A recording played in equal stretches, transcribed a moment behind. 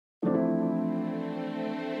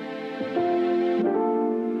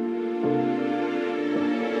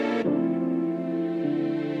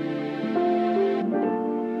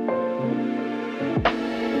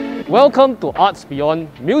Welcome to Arts Beyond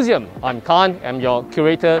Museum. I'm Khan, I'm your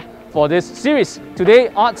curator for this series. Today,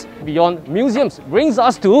 Arts Beyond Museums brings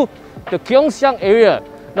us to the Keong Saik area.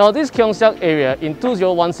 Now, this Keong Saik area in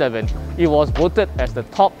 2017, it was voted as the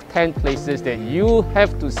top 10 places that you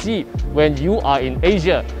have to see when you are in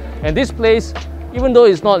Asia. And this place, even though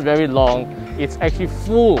it's not very long, it's actually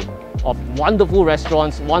full of wonderful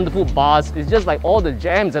restaurants, wonderful bars. It's just like all the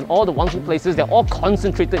jams and all the wonderful places, they're all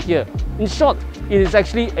concentrated here. In short, it is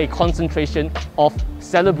actually a concentration of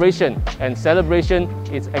celebration. And celebration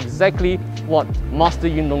is exactly what Master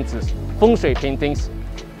Yun Long Zi's Feng Shui paintings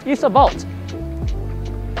is about.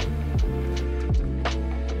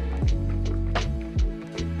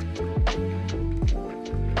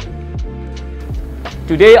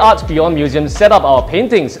 Today, Arts Beyond Museum set up our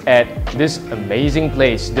paintings at this amazing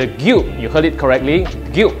place, the Guild. You heard it correctly,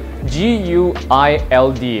 Guild,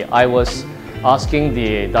 G-U-I-L-D. I was asking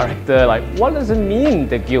the director, like, what does it mean,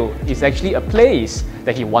 the Guild? It's actually a place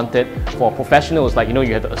that he wanted for professionals, like, you know,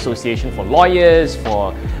 you have the association for lawyers,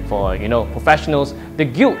 for professionals. The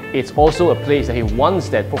Guild, it's also a place that he wants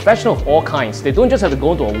that professionals of all kinds, they don't just have to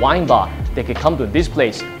go to a wine bar, they can come to this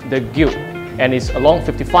place, the Guild. And it's along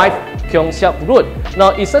 55 Keong Saik Road. Now,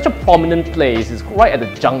 it's such a prominent place. It's right at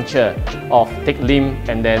the juncture of Teck Lim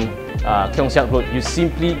and then Keong Saik Road. You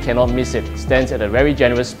simply cannot miss it. It stands at a very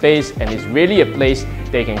generous space and it's really a place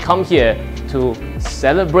that you can come here to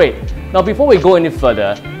celebrate. Now, before we go any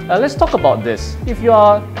further, let's talk about this. If you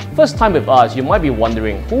are first time with us, you might be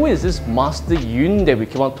wondering, who is this Master Yun that we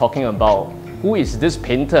keep on talking about? Who is this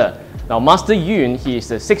painter? Now, Master Yun, he is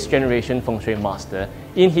the 6th generation Feng Shui master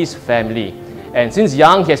in his family. And since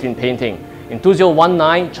young, he has been painting. In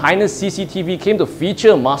 2019, China's CCTV came to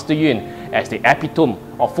feature Master Yun as the epitome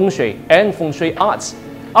of Feng Shui and Feng Shui arts.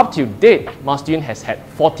 Up to date, Master Yun has had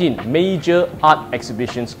 14 major art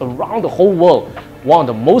exhibitions around the whole world. One of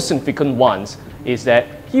the most significant ones is that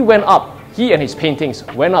he and his paintings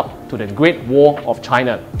went up to the Great Wall of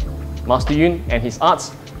China. Master Yun and his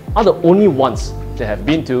arts are the only ones that have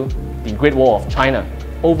been to the Great Wall of China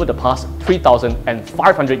over the past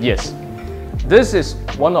 3,500 years. This is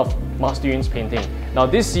one of Master Yun's painting. Now,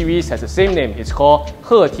 this series has the same name. It's called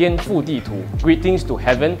He Tian Fu Di Tu, Greetings to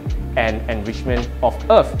Heaven and Enrichment of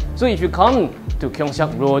Earth. So if you come to Keong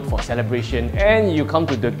Saik Road for celebration and you come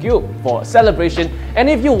to the Guild for celebration, and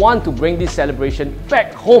if you want to bring this celebration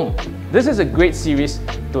back home, this is a great series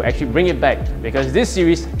to actually bring it back because this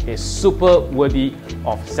series is super worthy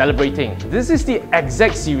of celebrating. This is the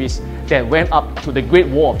exact series that went up to the Great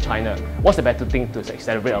Wall of China. What's a better thing to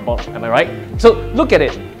celebrate about, am I right? So look at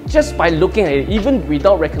it. Just by looking at it, even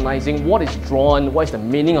without recognizing what is drawn, what is the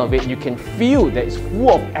meaning of it, you can feel that it's full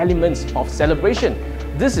of elements of celebration.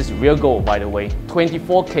 This is real gold, by the way,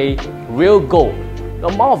 24K real gold. The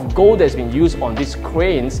amount of gold that's been used on these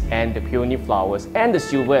cranes and the peony flowers and the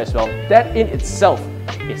silver as well, that in itself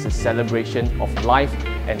is a celebration of life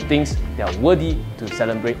and things that are worthy to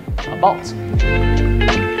celebrate about.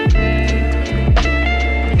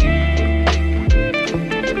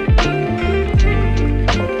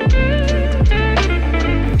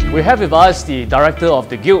 We have with us the director of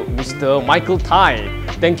the Guild, Mr. Michael Tai.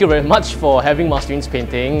 Thank you very much for having Master Yun's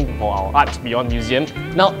painting for our Arts Beyond Museum.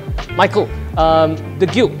 Now, Michael, the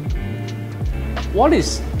Guild, what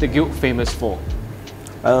is the Guild famous for?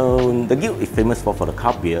 The Guild is famous for the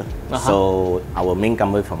craft beer. So our main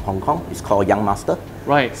company from Hong Kong is called Young Master.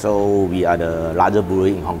 Right. So we are the largest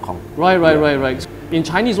brewery in Hong Kong. Right. In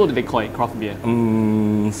Chinese, what do they call it? Craft beer?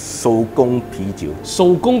 手工啤酒.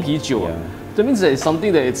 手工啤酒. Yeah. That means that it's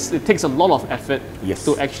something that it takes a lot of effort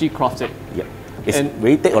to actually craft it. Yeah. It's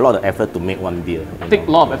really take a lot of effort to make one beer. Take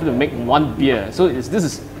a lot of effort to make one beer. So this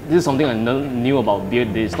is something I knew about beer.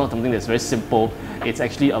 It's not something that's very simple. It's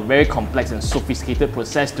actually a very complex and sophisticated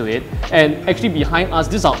process to it. And actually behind us,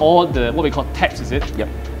 these are all the what we call taps, is it? Yep.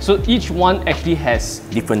 So each one actually has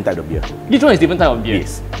different type of beer. Each one is different type of beer.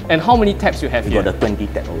 Yes. And how many taps you have here? We got the 20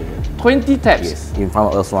 tap over here. 20 taps. Yes. In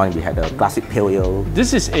front of us one, we had a classic pale ale.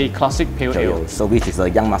 This is a classic pale ale. So which is a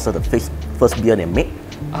Young Master, the first beer they made.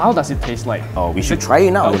 How does it taste like? Oh, we should try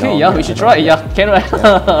it now. Okay, yeah, we should try it. Yeah, can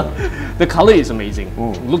right? The color is amazing.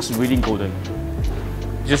 Looks really golden.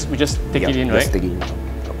 We just take it in, right? Just take it in,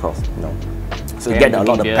 of course. So you get a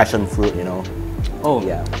lot of passion fruit, Oh,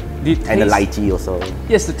 yeah. And the lychee also.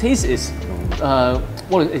 Yes, the taste is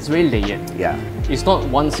it's very layered. Yeah. It's not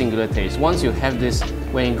one singular taste. Once you have this,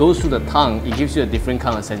 when it goes through the tongue, it gives you a different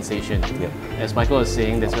kind of sensation. Yeah. As Michael was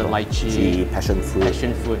saying, there's a lychee, passion fruit.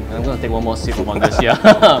 And I'm going to take one more sip on this here.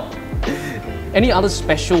 Any other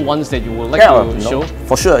special ones that you would like to show?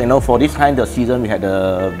 For sure, for this kind of season, we had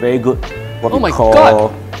a very good, what oh we my call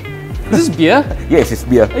God. This is beer? Yes, it's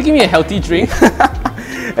beer. Give me a healthy drink.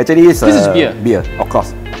 Actually, it's This is beer. Beer, of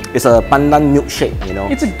course. It's a pandan milkshake, you know.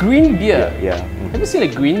 It's a green beer. Yeah. Have you seen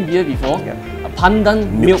a green beer before? Yeah. A pandan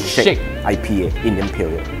milkshake. IPA, Indian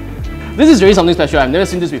Pale Ale. This is really something special. I've never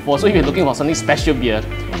seen this before. So if you're looking for something special beer,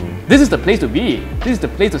 this is the place to be. This is the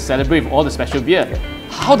place to celebrate with all the special beer. Yeah.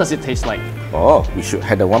 How does it taste like? Oh, we should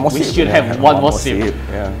have one more sip. We should have one more sip.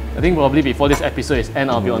 Yeah. I think probably before this episode is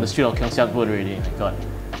end, I'll be on the street of Keong Saik Road already. My God.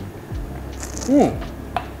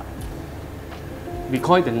 We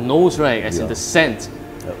call it the nose, right? As in the scent.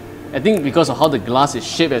 Yep. I think because of how the glass is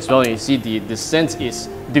shaped as well, you see the scent is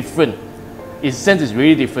different. Its scent is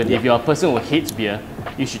really different. If you're a person who hates beer,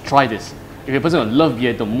 you should try this. If you're a person who loves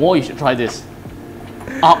beer, the more you should try this.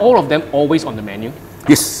 Are all of them always on the menu?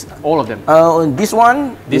 Yes. All of them? This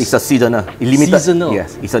one is a seasonal. Limited. Seasonal?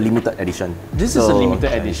 Yes, it's a limited edition. This is a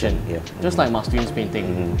limited edition. Yeah. Just like Master Yun's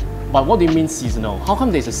painting. But what do you mean seasonal? How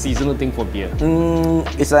come there's a seasonal thing for beer?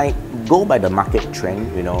 It's like go by the market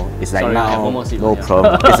trend, you know. It's like Sorry, I have now, one more sip, no yeah.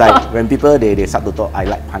 problem. It's like when people they start to talk, I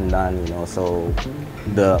like pandan, you know. So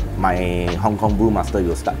my Hong Kong brewmaster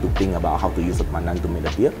will start to think about how to use the pandan to make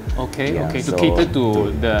the beer. Okay, Yeah, okay, to so cater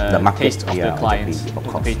to the market, taste of yeah, the clients, of of the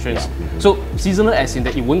course, patrons. yeah. So seasonal as in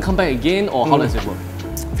that it won't come back again, or how does it work?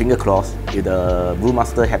 Finger crossed, if the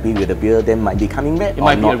brewmaster happy with the beer, then might be coming back. It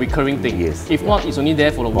might be a recurring thing. Yes. If not, it's only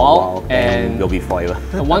there for a For a while, and and will be forever.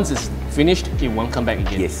 once it's finished, it won't come back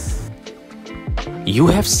again. Yes. You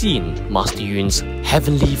have seen Master Yun's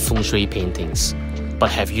heavenly feng shui paintings, but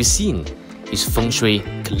have you seen his feng shui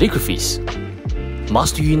calligraphies?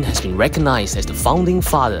 Master Yun has been recognized as the founding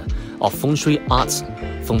father of feng shui arts,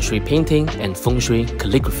 feng shui painting, and feng shui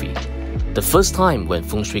calligraphy. The first time when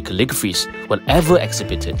feng shui calligraphies were ever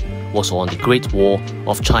exhibited was on the Great Wall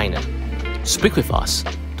of China. Speak with us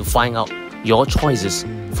to find out your choices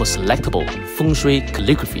for selectable feng shui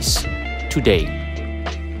calligraphies today.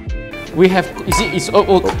 We have, you see, it's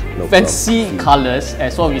fancy colors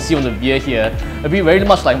as what we see on the beer here. A bit very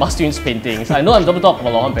much like Master Yun's paintings. I know I'm talking about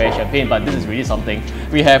Laurent-Perrier champagne, but this is really something.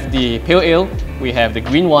 We have the pale ale, we have the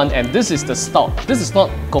green one, and this is the stout. This is not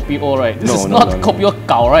kopi o, right? This is not kopi o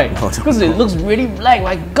gao, right? Because it looks really black.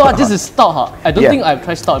 My God, this is stout, huh? I don't think I've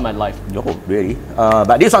tried stout in my life. No, really.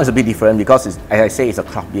 But this one is a bit different because, as I say, it's a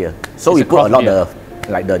craft beer. So we put a lot of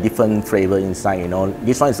the different flavor inside. You know,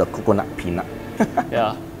 this one is a coconut peanut.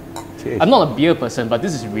 Yeah. I'm not a beer person, but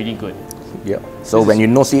this is really good. Yeah. So when you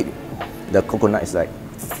nose it, the coconut is like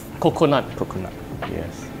Coconut. coconut.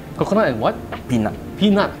 Yes. Coconut and what? Peanut.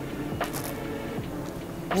 Peanut.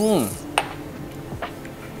 You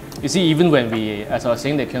see, even when we, as I was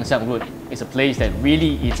saying, the Keong Saik Road is a place that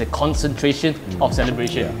really is a concentration of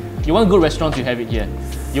celebration. Yeah. You want good restaurants, you have it here.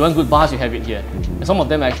 You want good bars, you have it here. And some of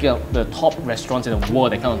them are actually the top restaurants in the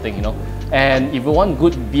world, that kind of thing, you know. And if you want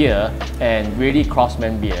good beer and really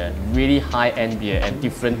craftsman beer, really high-end beer and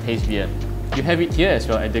different taste beer, you have it here as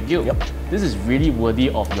well at the Guild. Yep. This is really worthy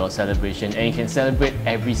of your celebration, and you can celebrate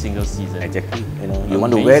every single season. Exactly. You know, you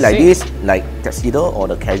want to wear like this, like tuxedo or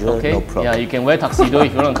the casual, Okay. no problem. Yeah, you can wear tuxedo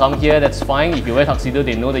if you want to come here. That's fine. If you wear tuxedo,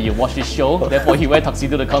 they know that you watch this show. Therefore, you wear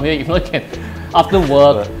tuxedo to come here. If not, you can after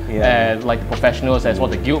work, like the professionals, that's what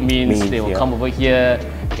the guild means. They will come over here.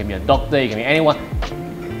 You can be a doctor. You can be anyone.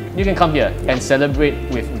 You can come here and celebrate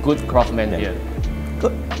with good craftsman beer.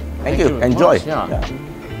 Good. Thank you. very Enjoy. much, yeah.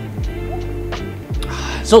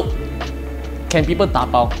 So, can people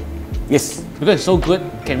tapao? Yes. Because it's so good,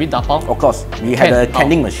 can we tapao? Of course. We had a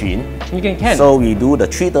canning machine. You can. So we do the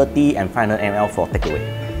 330 and 500 ml for takeaway.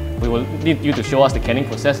 We will need you to show us the canning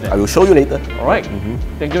process then. I will show you later. All right.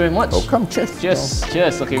 Thank you very much. Welcome. Cheers. Cheers.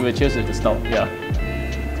 Cheers. Okay, we'll cheers with the stout. Yeah.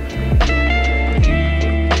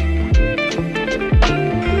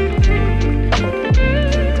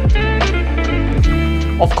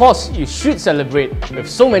 Of course, you should celebrate with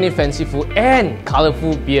so many fancy food and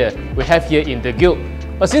colorful beer we have here in the Guild.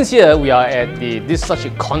 But since here we are at this such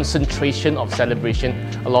a concentration of celebration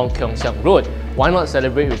along Keong Saik Road, why not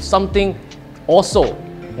celebrate with something also?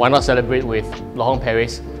 Why not celebrate with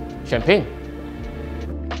Laurent-Perrier's champagne?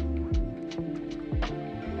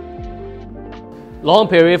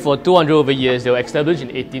 Laurent-Perrier, for 200 over years, they were established in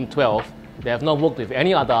 1812. They have not worked with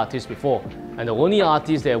any other artists before. And the only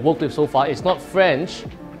artist they have worked with so far is not French,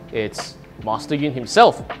 it's Master Yun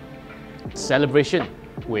himself. Celebration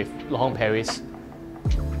with Laurent-Perrier's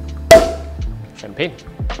champagne.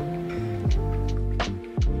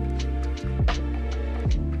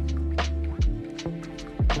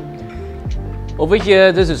 Over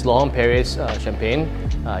here, this is Laurent-Perrier's champagne.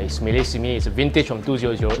 It's Millésimé, it's a vintage from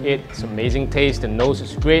 2008. It's amazing taste, the nose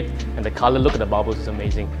is great, and the color, look at the bubbles, is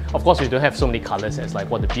amazing. Of course, we don't have so many colors as like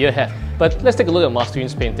what the beer have, but let's take a look at Master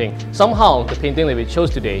Yun's painting. Somehow, the painting that we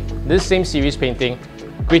chose today, this same series painting,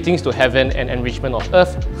 Greetings to Heaven and Enrichment of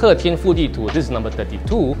Earth, 贺天富地图, this is number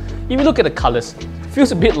 32. If you look at the colors,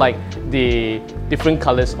 feels a bit like the different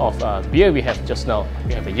colors of beer we have just now.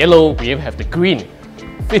 We have the yellow, we even have the green.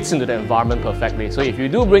 Fits into the environment perfectly. So if you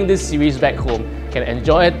do bring this series back home, you can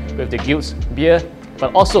enjoy it with the Guild's beer,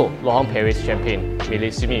 but also Laurent-Perrier's champagne,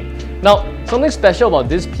 Millésimé. Now, something special about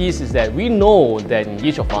this piece is that we know that in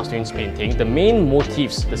each of Master Yun's painting, the main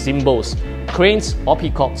motifs, the symbols, cranes or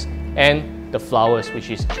peacocks, and the flowers, which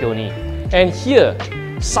is peony. And here,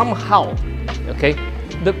 somehow, okay,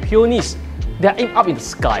 the peonies, they're up in the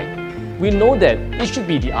sky. We know that it should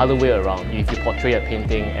be the other way around. If you portray a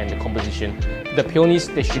painting and the composition, the peonies,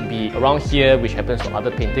 they should be around here, which happens for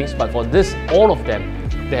other paintings. But for this, all of them,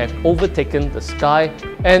 they have overtaken the sky.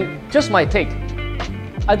 And just my take,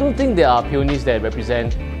 I don't think there are peonies that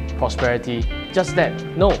represent prosperity, just that.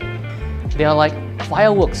 No, they are like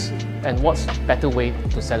fireworks. And what's better way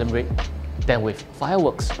to celebrate than with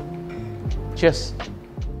fireworks? Cheers.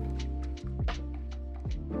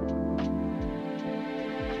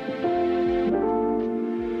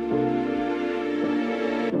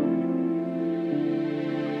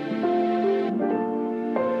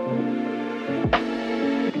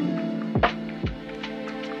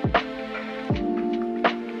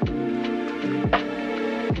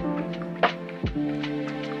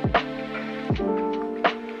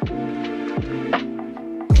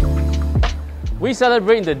 We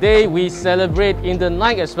celebrate in the day, we celebrate in the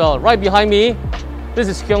night as well. Right behind me, this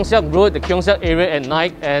is Keong Saik Road, the Keong Saik area at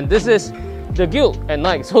night, and this is the Guild at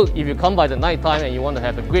night. So if you come by the night time and you want to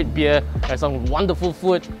have a great beer and some wonderful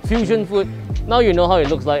food, fusion food, now you know how it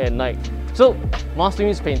looks like at night. So Master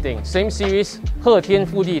Yun's painting, same series, 贺天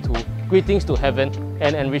富地图, Greetings to Heaven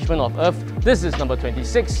and Enrichment of Earth. This is number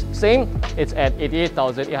 26, same, it's at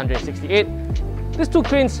 88,868. These two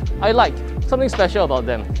cranes, I like, something special about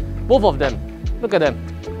them. Both of them, look at them,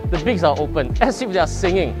 the beaks are open, as if they are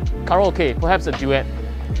singing, karaoke, perhaps a duet.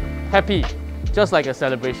 Happy, just like a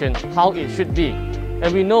celebration, how it should be.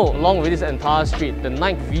 And we know along with this entire street, the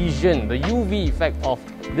night vision, the UV effect of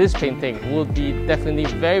this painting will be definitely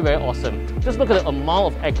very, very awesome. Just look at the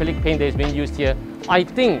amount of acrylic paint that is being used here. I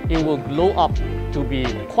think it will glow up to be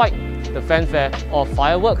quite the fanfare of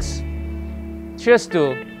fireworks. Cheers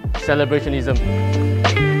to celebrationism.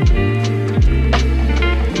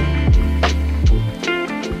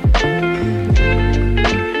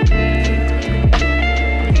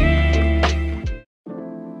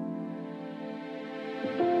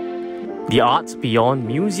 The Art Beyond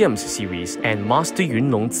Museums series and Master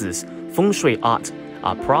Yunlongzi's Feng Shui art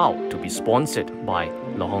are proud to be sponsored by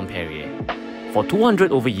Laurent-Perrier. For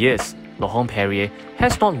 200 over years, Laurent-Perrier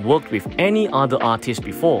has not worked with any other artist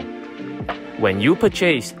before. When you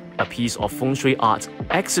purchase a piece of Feng Shui art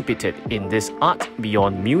exhibited in this Art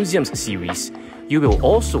Beyond Museums series, you will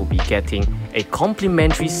also be getting a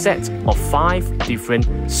complimentary set of 5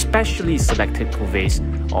 different specially selected cuvées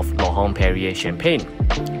of Laurent-Perrier champagne.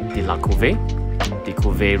 The La Cuvée, the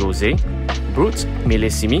Cuvée Rosé, Brut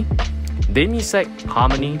Millésimé, Demi-Sec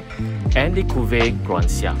Harmony, and the Cuvée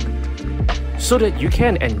Siècle, so that you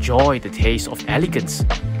can enjoy the taste of elegance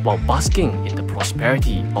while basking in the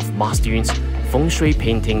prosperity of Master Yun's Feng Shui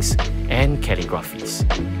paintings and calligraphies.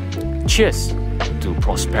 Cheers to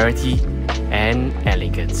prosperity and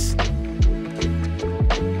elegance.